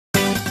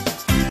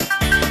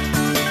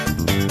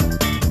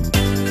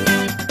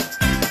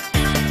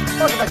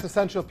with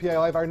Essential PI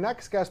Live. Our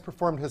next guest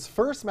performed his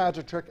first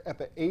magic trick at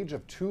the age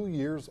of 2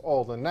 years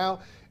old, and now,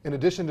 in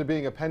addition to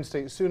being a Penn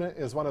State student,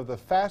 is one of the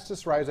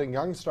fastest rising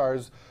young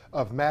stars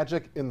of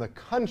magic in the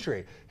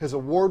country. His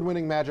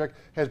award-winning magic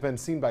has been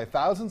seen by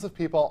thousands of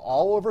people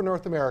all over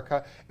North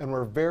America, and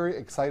we're very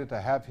excited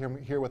to have him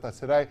here with us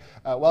today.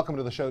 Welcome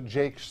to the show,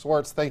 Jake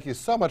Schwartz. Thank you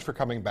so much for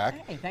coming back.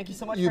 Hey, thank you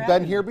so much. You've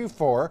been here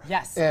before.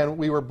 Yes. And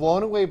we were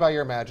blown away by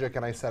your magic,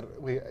 and I said,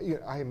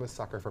 I am a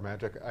sucker for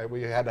magic.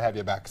 We had to have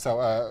you back. So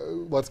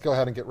let's go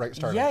ahead and get right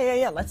started.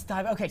 Yeah. Let's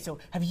dive. Okay, so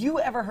have you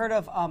ever heard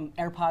of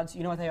AirPods?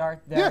 You know what they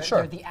are? Yeah, sure.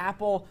 They're the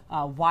Apple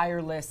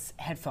wireless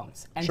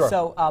headphones. And sure.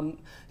 So,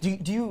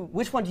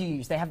 which one do you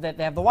use? They have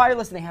the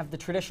wireless and they have the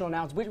traditional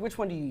now. Which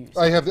one do you use?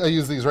 I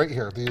use these right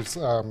here. These.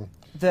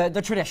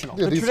 The traditional.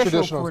 Yeah, the these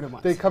traditional corded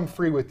ones. They come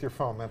free with your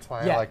phone. That's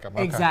why I like them.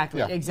 Okay. Exactly.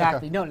 Yeah.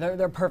 Exactly. Okay. No,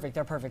 they're perfect.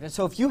 They're perfect. And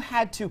so if you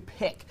had to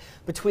pick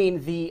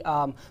between the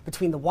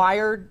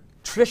wired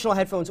traditional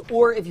headphones,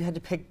 or if you had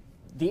to pick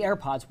the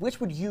AirPods, which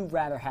would you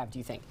rather have, do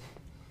you think?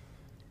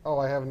 Oh,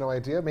 I have no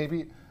idea.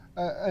 Maybe,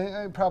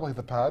 probably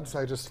the pods.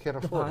 I just can't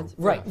afford them.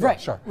 Right, yeah,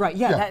 right, sure. Right,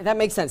 yeah. That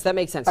makes sense. That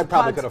makes sense. I So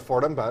probably pods, could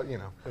afford them, but, you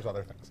know, there's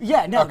other things.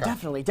 Yeah, no, Okay.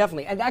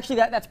 definitely. And actually,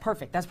 that's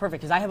perfect. That's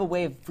perfect, because I have a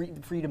way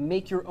for you to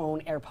make your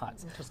own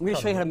AirPods. I'm going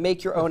to show you how to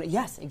make your own.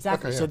 Yes,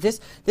 exactly. Okay, So yeah.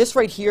 this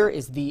right here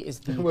is the wish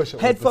it was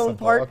headphone this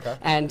simple. part, Okay.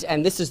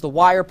 and this is the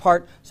wire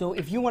part. So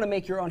if you want to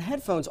make your own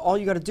headphones, all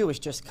you got to do is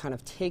just kind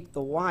of take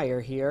the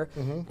wire here,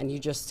 and you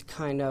just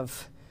kind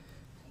of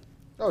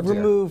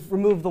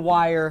remove the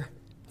wire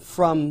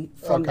from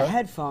the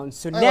headphones.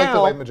 So I now like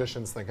the way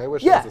magicians think. I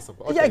wish it was this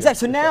simple. Okay, yeah,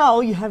 exactly. So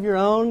now you have your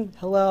own.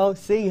 Hello,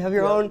 see, you have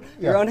your own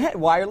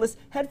wireless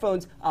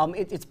headphones.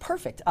 It's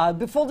perfect.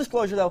 Full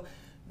disclosure, though,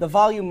 the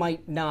volume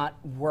might not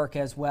work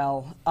as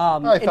well.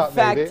 I in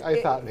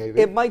fact, thought maybe.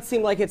 It might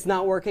seem like it's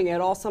not working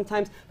at all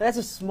sometimes, but that's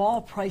a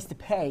small price to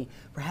pay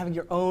for having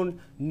your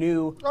own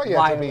new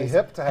wireless to be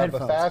hip, to have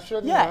headphones. the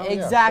fashion. Yeah, you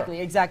know? exactly,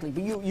 Sure. exactly.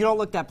 But you don't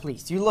look that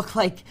pleased. You look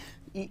like.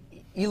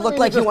 You look I mean,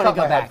 like you want to cut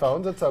go my back.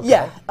 Headphones. It's okay.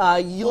 Yeah,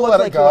 you We'll look let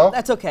like it go.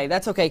 that's okay.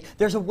 That's okay.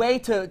 There's a way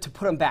to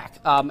put them back,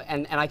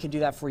 and I can do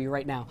that for you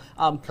right now.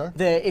 Okay.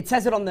 It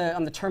says it on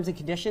the terms and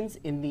conditions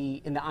in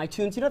the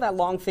iTunes. You know that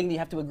long thing that you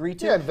have to agree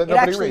to. Yeah, that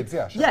nobody reads.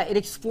 Yeah, sure. Yeah, it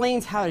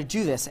explains how to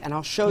do this, and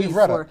I'll show You've you.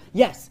 read it.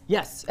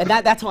 Yes, and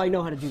that's how I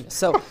know how to do this.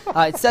 So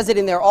it says it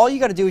in there. All you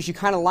got to do is you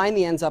kind of line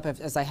the ends up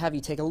as I have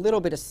you take a little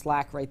bit of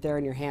slack right there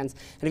in your hands,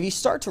 and if you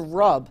start to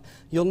rub,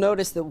 you'll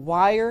notice that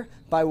wire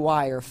by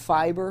wire,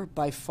 fiber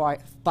by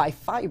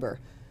fiber,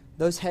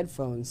 those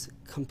headphones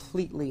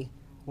completely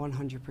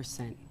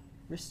 100%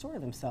 restore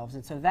themselves.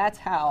 And so that's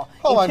how.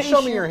 Hold on,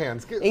 show me your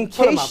hands. In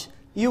Put 'em case up.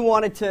 you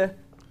wanted to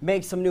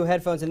make some new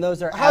headphones, and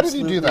those are How did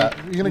you absolutely do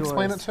that? You can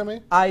explain it yours. to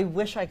me? I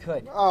wish I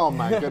could. Oh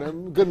my goodness.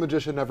 Good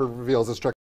magician never reveals his trick.